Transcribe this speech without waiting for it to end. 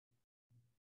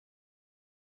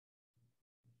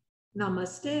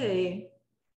Namaste.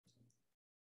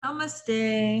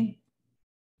 Namaste.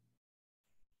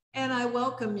 And I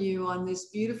welcome you on this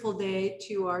beautiful day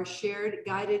to our shared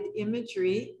guided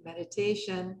imagery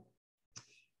meditation.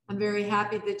 I'm very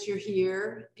happy that you're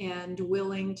here and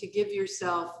willing to give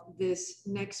yourself this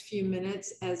next few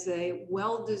minutes as a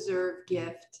well-deserved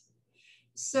gift.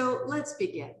 So let's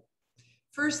begin.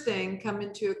 First thing, come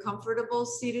into a comfortable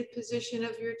seated position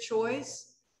of your choice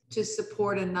to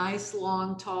support a nice,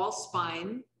 long, tall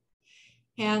spine.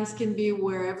 Hands can be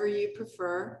wherever you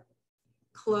prefer.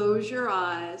 Close your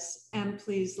eyes and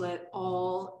please let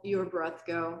all your breath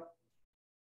go.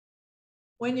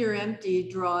 When you're empty,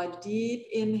 draw a deep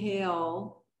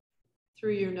inhale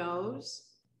through your nose.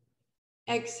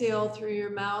 Exhale through your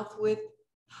mouth with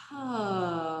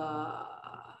ha.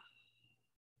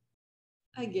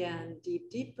 Again, deep,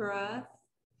 deep breath.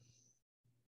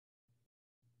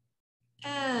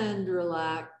 And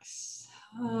relax.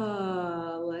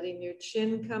 Letting your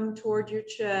chin come toward your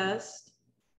chest.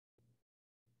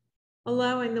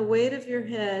 Allowing the weight of your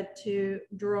head to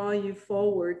draw you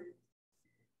forward.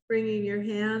 Bringing your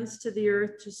hands to the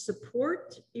earth to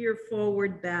support your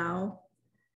forward bow.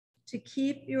 To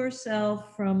keep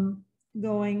yourself from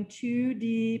going too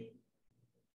deep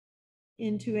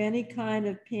into any kind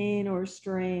of pain or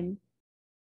strain.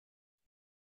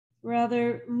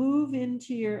 Rather, move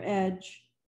into your edge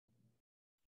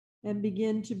and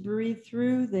begin to breathe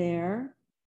through there,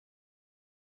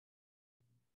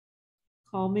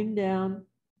 calming down,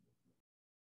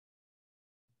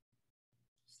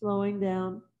 slowing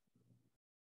down,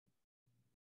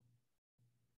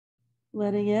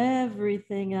 letting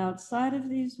everything outside of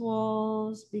these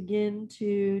walls begin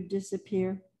to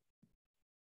disappear.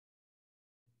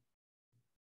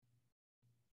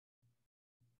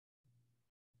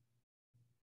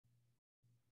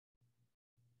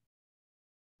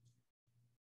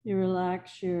 You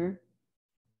relax your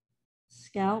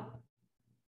scalp.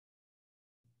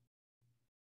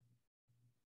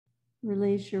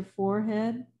 Release your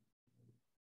forehead,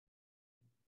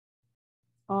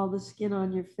 all the skin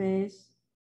on your face.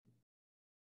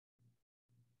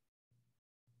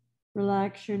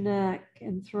 Relax your neck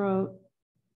and throat.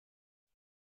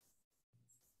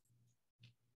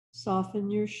 Soften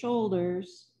your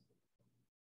shoulders.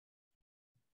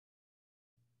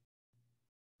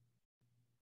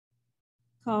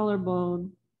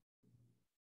 Collarbone,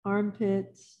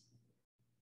 armpits.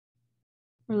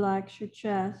 Relax your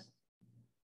chest.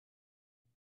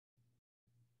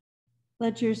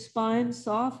 Let your spine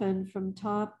soften from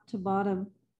top to bottom.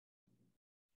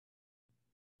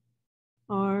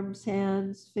 Arms,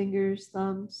 hands, fingers,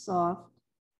 thumbs, soft.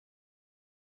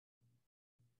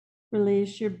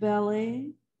 Release your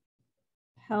belly,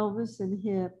 pelvis, and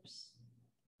hips.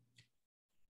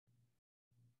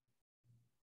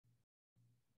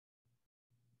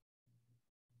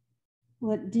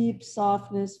 Let deep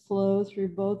softness flow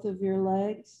through both of your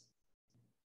legs,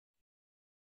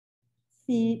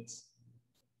 feet,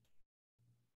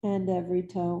 and every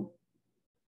toe.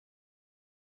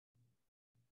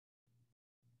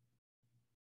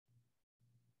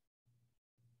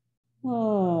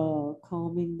 Oh,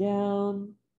 calming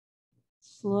down,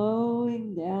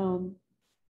 slowing down,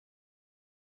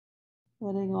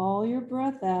 letting all your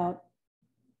breath out.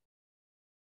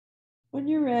 When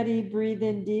you're ready, breathe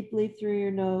in deeply through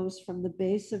your nose from the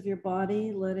base of your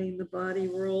body, letting the body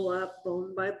roll up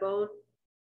bone by bone,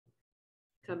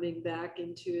 coming back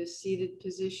into a seated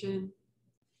position,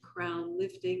 crown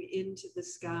lifting into the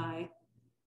sky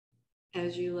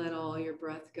as you let all your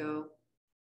breath go.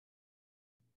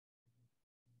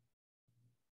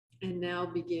 And now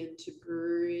begin to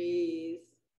breathe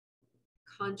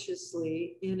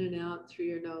consciously in and out through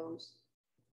your nose.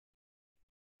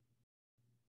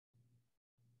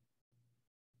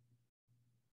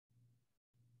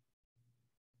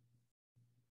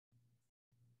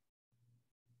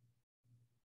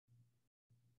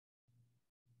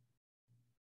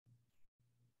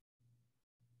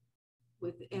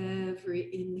 With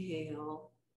every inhale,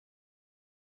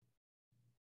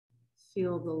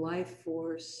 feel the life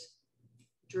force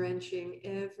drenching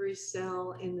every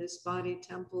cell in this body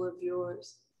temple of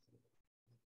yours.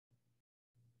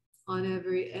 On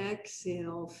every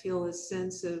exhale, feel a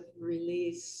sense of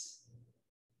release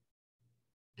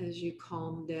as you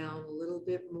calm down a little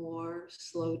bit more,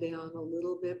 slow down a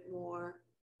little bit more,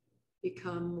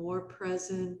 become more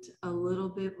present a little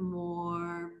bit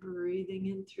more, breathing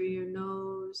in through your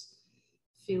nose,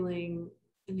 feeling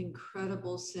an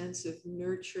incredible sense of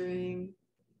nurturing,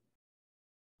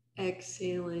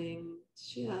 exhaling,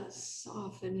 just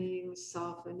softening,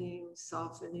 softening,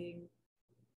 softening.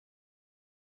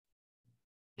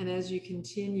 And as you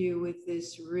continue with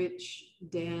this rich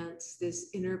dance, this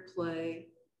interplay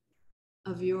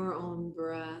of your own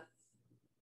breath,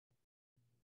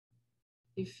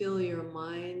 you feel your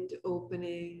mind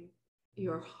opening,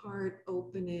 your heart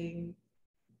opening,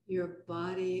 your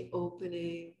body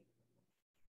opening,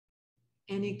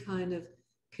 any kind of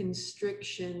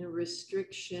constriction,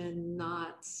 restriction,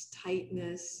 knots,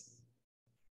 tightness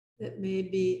that may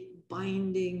be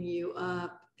binding you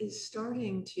up is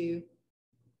starting to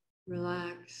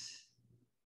relax.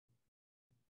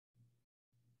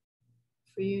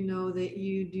 For you know that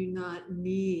you do not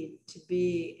need to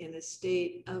be in a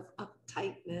state of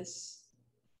uptightness.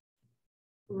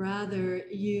 Rather,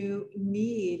 you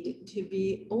need to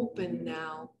be open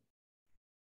now.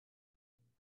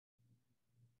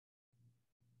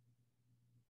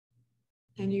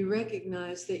 And you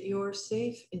recognize that you're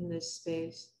safe in this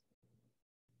space,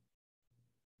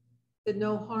 that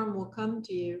no harm will come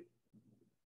to you.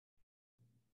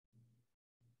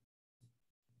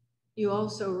 You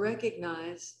also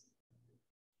recognize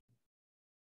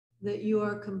that you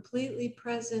are completely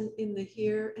present in the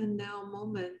here and now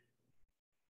moment,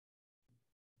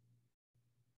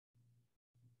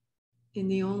 in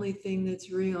the only thing that's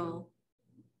real,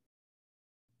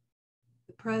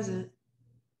 the present.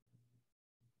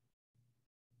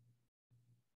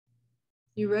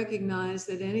 You recognize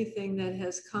that anything that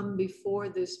has come before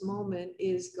this moment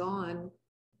is gone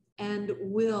and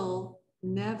will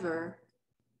never,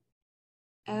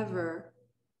 ever,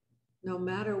 no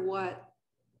matter what,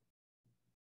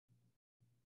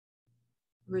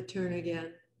 return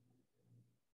again.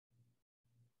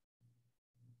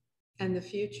 And the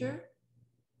future?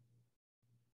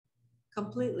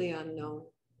 Completely unknown.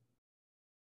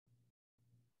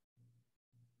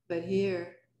 But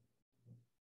here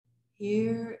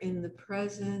in the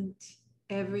present,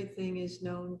 everything is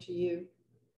known to you.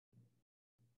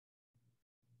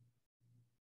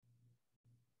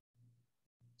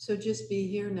 So just be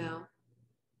here now,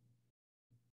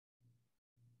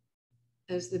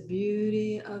 as the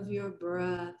beauty of your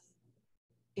breath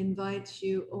invites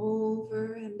you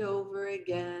over and over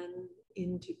again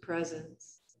into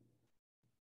presence,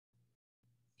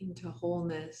 into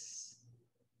wholeness,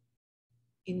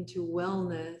 into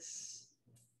wellness,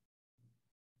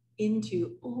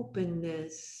 into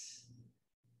openness.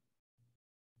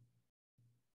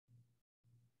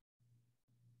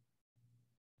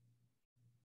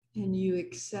 And you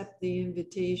accept the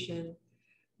invitation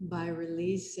by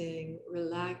releasing,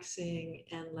 relaxing,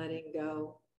 and letting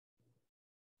go.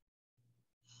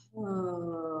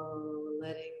 Oh,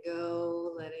 letting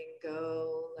go, letting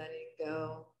go, letting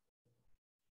go.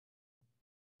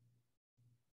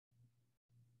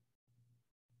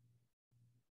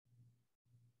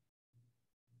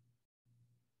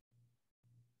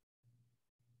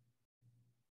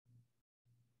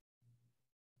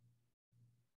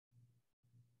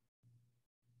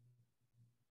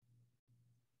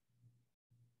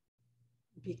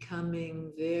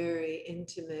 Becoming very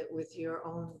intimate with your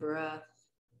own breath.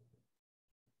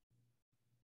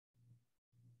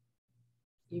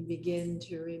 You begin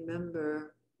to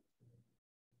remember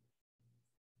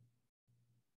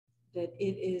that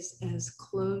it is as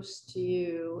close to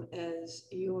you as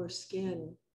your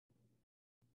skin.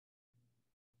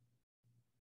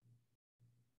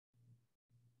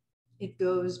 It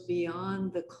goes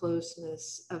beyond the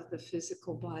closeness of the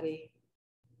physical body.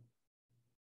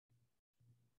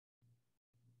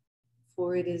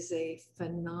 For it is a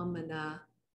phenomena,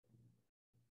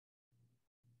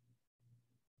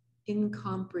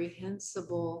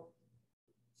 incomprehensible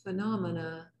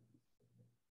phenomena.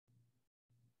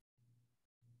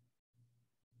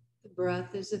 The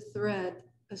breath is a thread,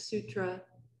 a sutra,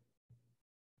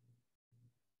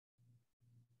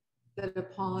 that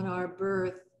upon our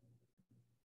birth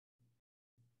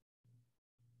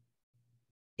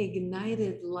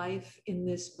ignited life in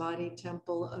this body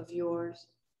temple of yours.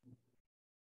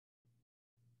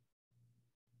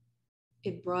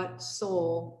 It brought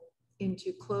soul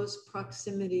into close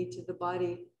proximity to the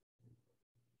body,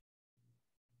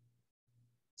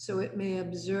 so it may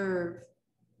observe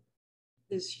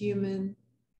this human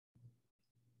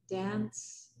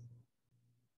dance,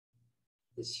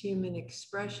 this human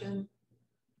expression,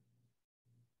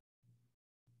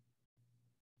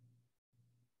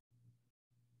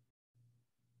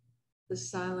 the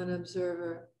silent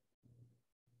observer,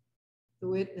 the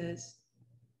witness,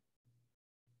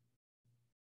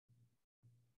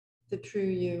 the true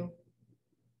you.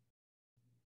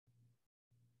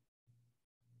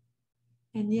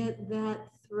 And yet that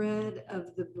thread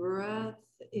of the breath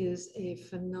is a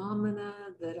phenomena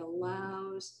that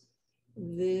allows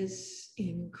this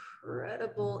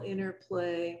incredible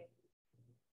interplay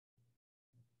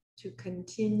to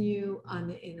continue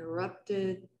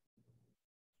uninterrupted,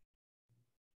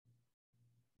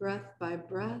 breath by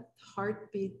breath,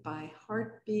 heartbeat by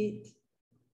heartbeat,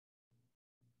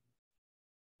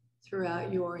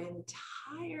 throughout your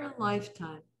entire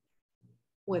lifetime,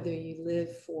 whether you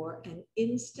live for an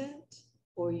instant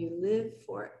or you live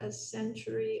for a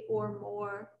century or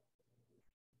more.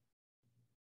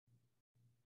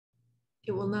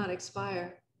 It will not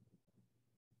expire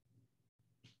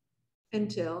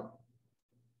until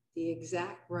the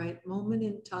exact right moment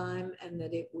in time and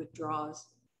that it withdraws.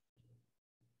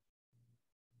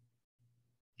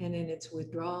 And in its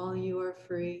withdrawal, you are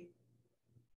free.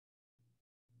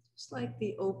 Just like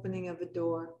the opening of a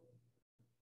door.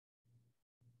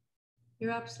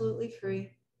 You're absolutely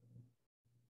free.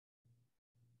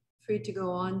 Free to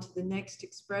go on to the next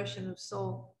expression of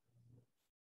soul.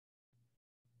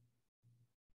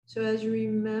 So as you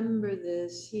remember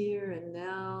this here and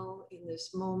now, in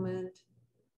this moment,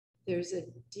 there's a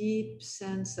deep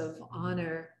sense of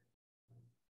honor,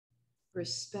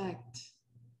 respect,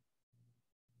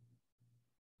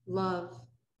 love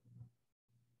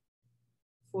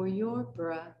for your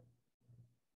breath.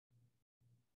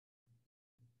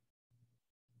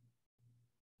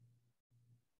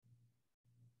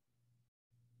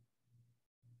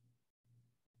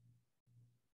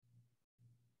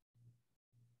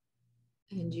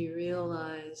 And you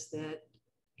realize that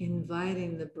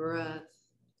inviting the breath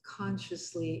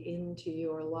consciously into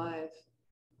your life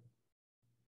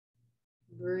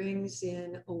brings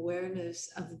in awareness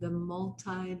of the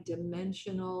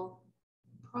multi-dimensional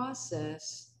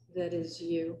process that is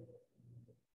you.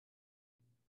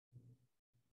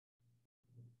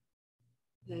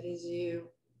 That is you.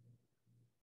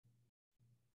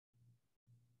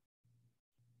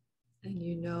 And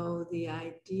you know the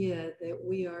idea that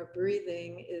we are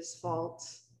breathing is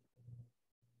false.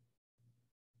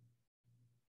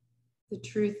 The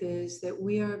truth is that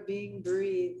we are being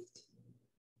breathed.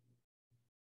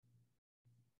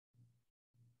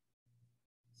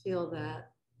 Feel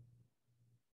that.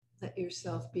 Let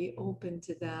yourself be open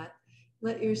to that.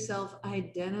 Let yourself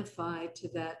identify to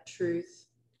that truth.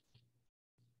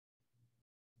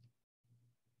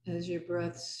 As your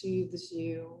breath soothes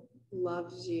you,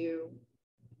 loves you,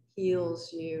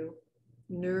 heals you,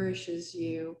 nourishes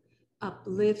you,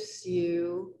 uplifts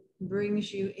you,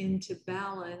 brings you into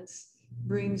balance,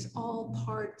 brings all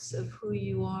parts of who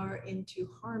you are into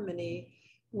harmony,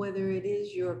 whether it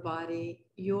is your body,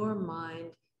 your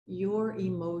mind, your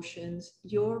emotions,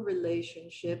 your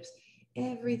relationships.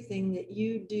 Everything that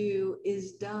you do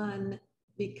is done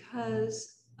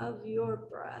because of your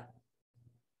breath.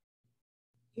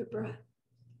 Your breath.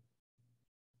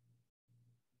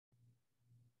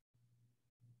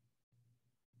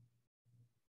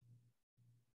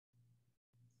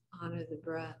 Honor the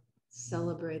breath.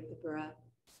 Celebrate the breath.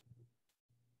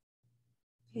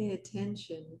 Pay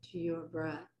attention to your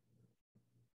breath.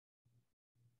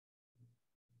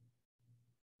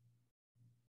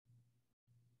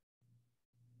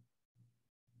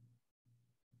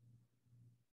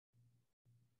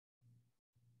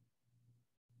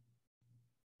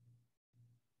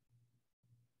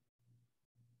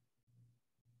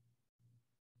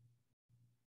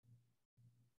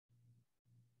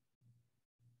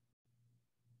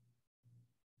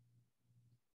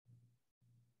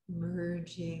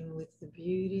 Merging with the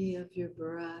beauty of your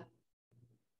breath,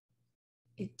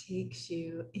 it takes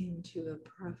you into a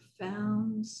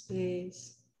profound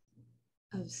space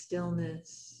of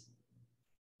stillness,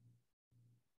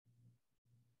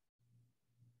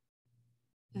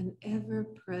 an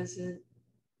ever-present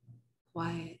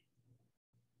quiet.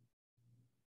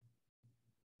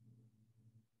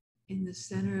 In the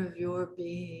center of your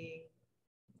being,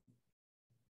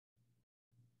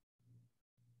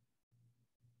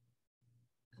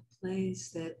 a place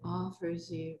that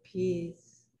offers you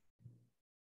peace,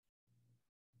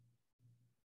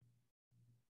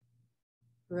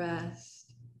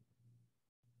 rest,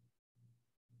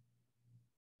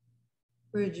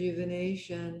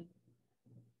 rejuvenation,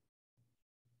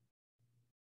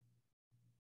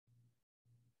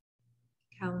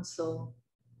 counsel,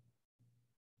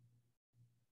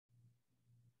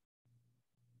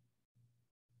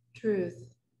 truth.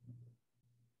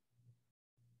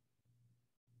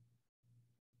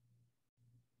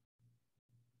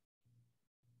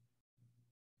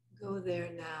 Go there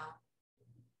now.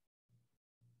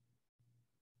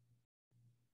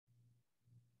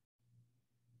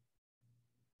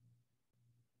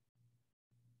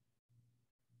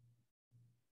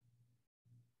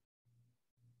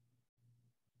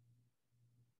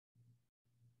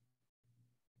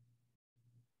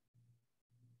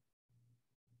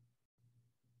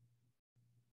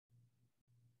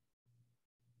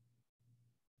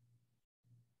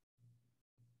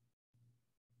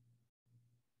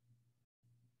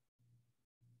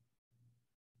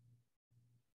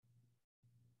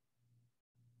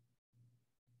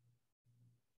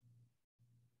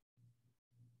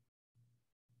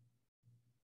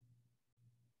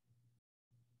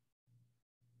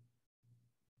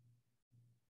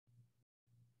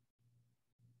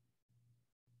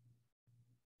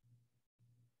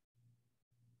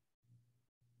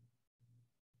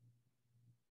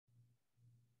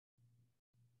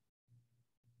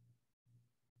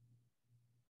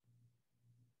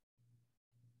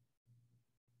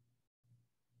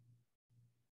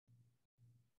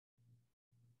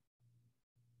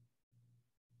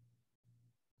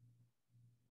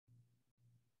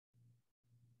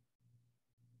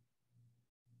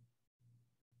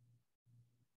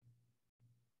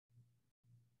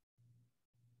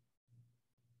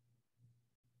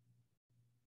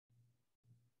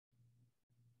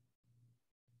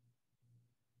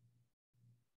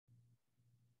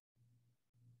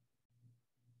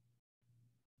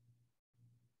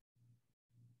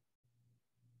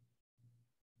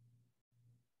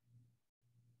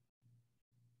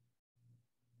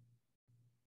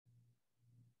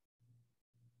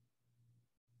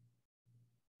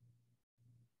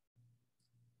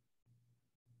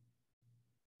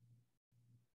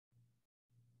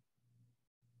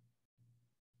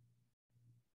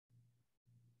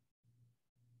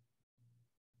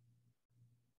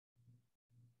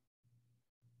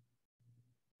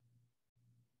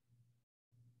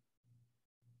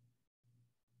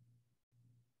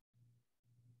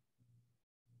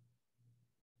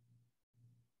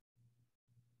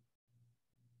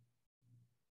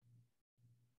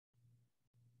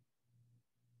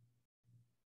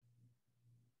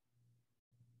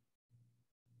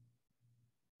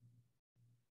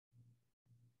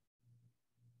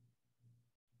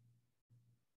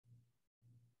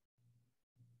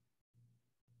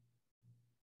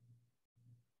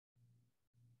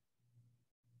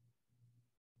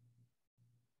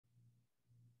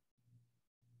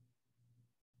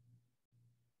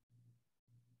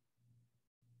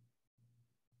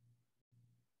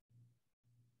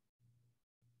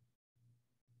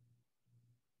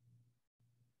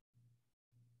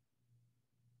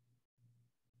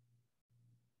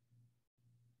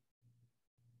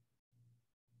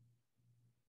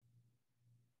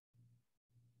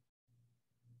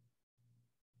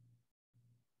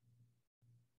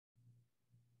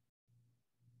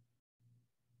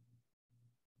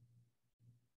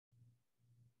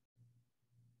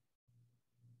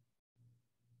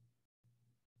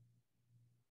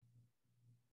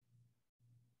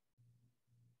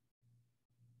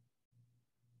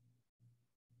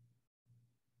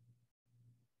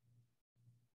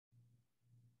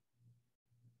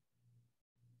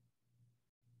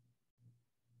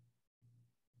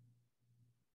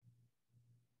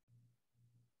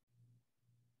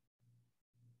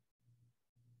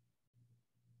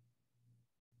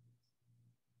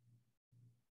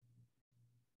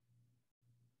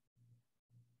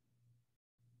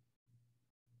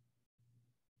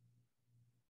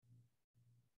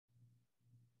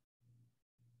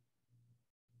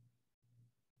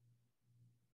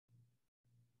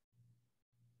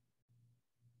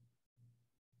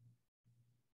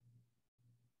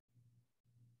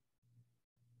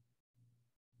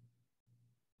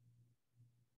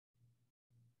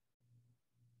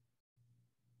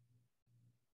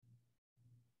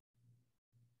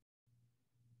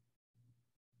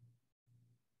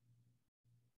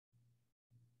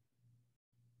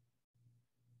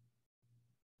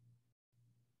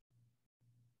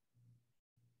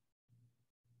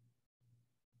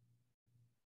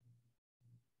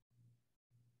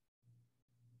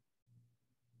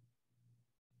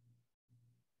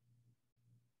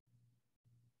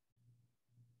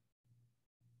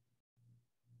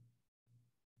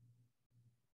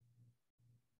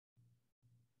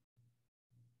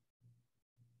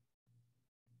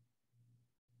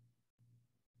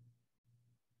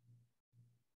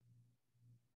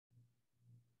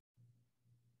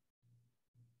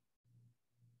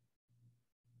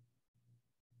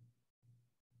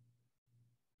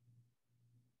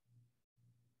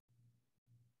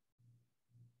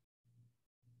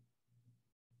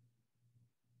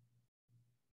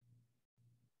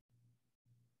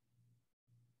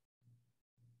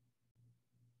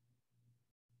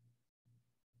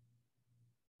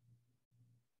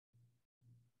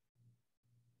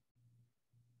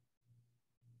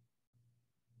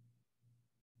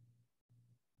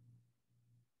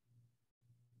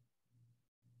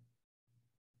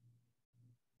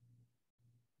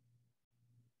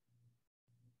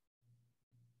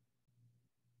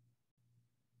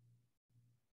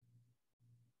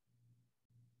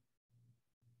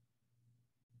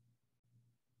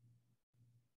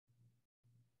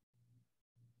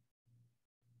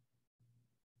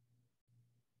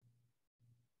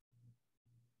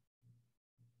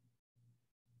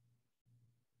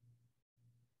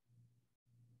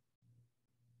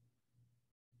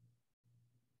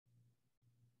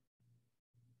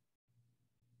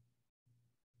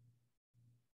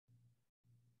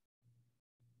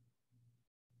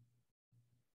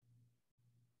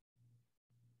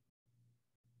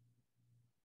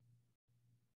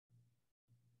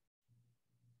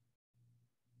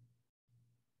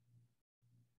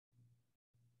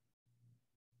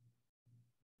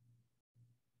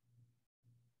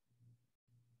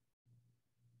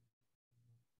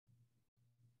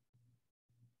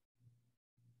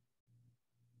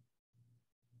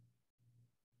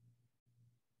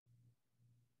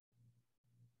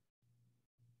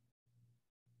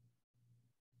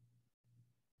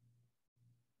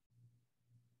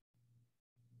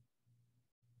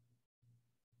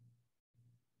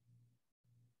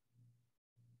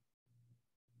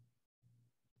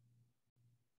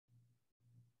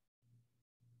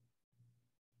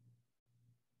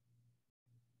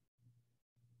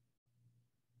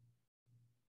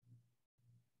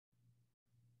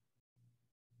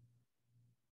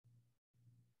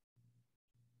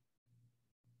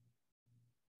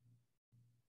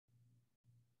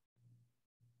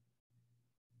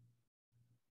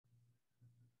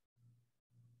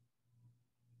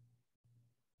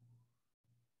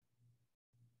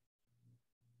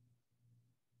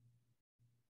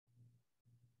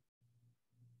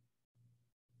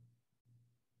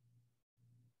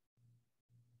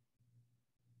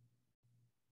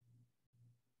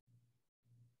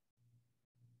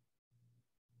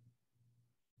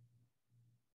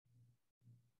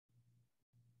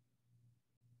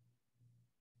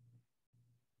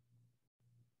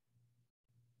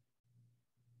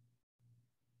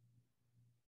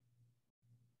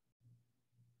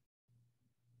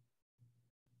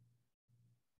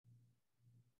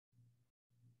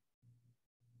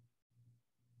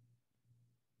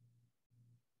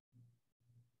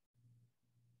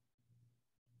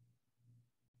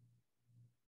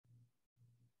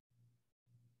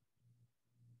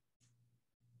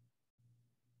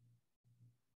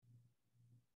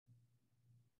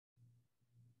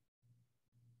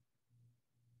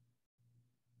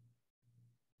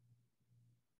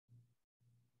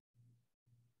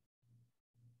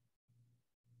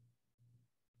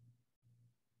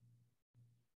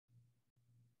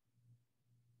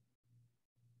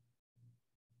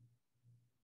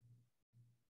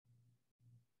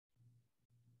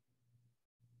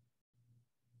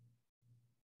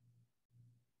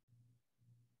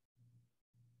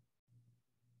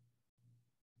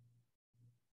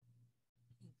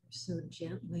 So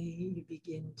gently you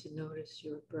begin to notice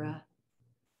your breath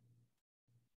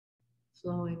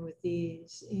flowing with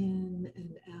ease in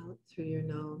and out through your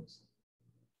nose.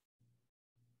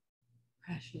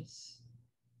 Precious,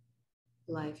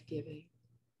 life-giving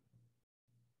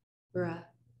breath.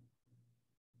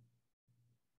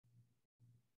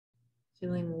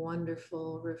 Feeling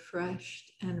wonderful,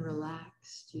 refreshed, and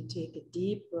relaxed. You take a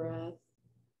deep breath,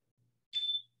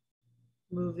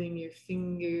 moving your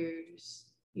fingers,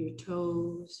 your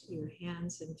toes, your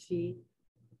hands and feet.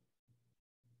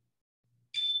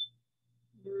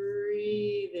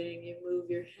 Breathing, you move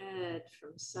your head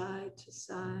from side to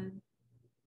side.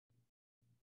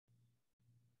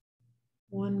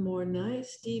 One more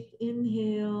nice deep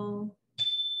inhale.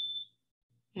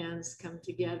 Hands come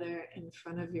together in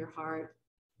front of your heart.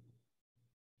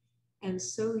 And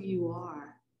so you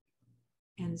are,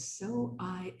 and so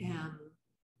I am,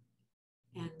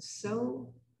 and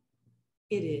so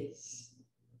it is.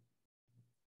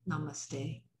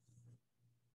 Namaste.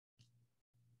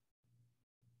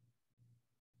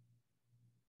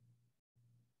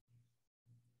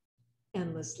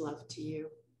 Endless love to you.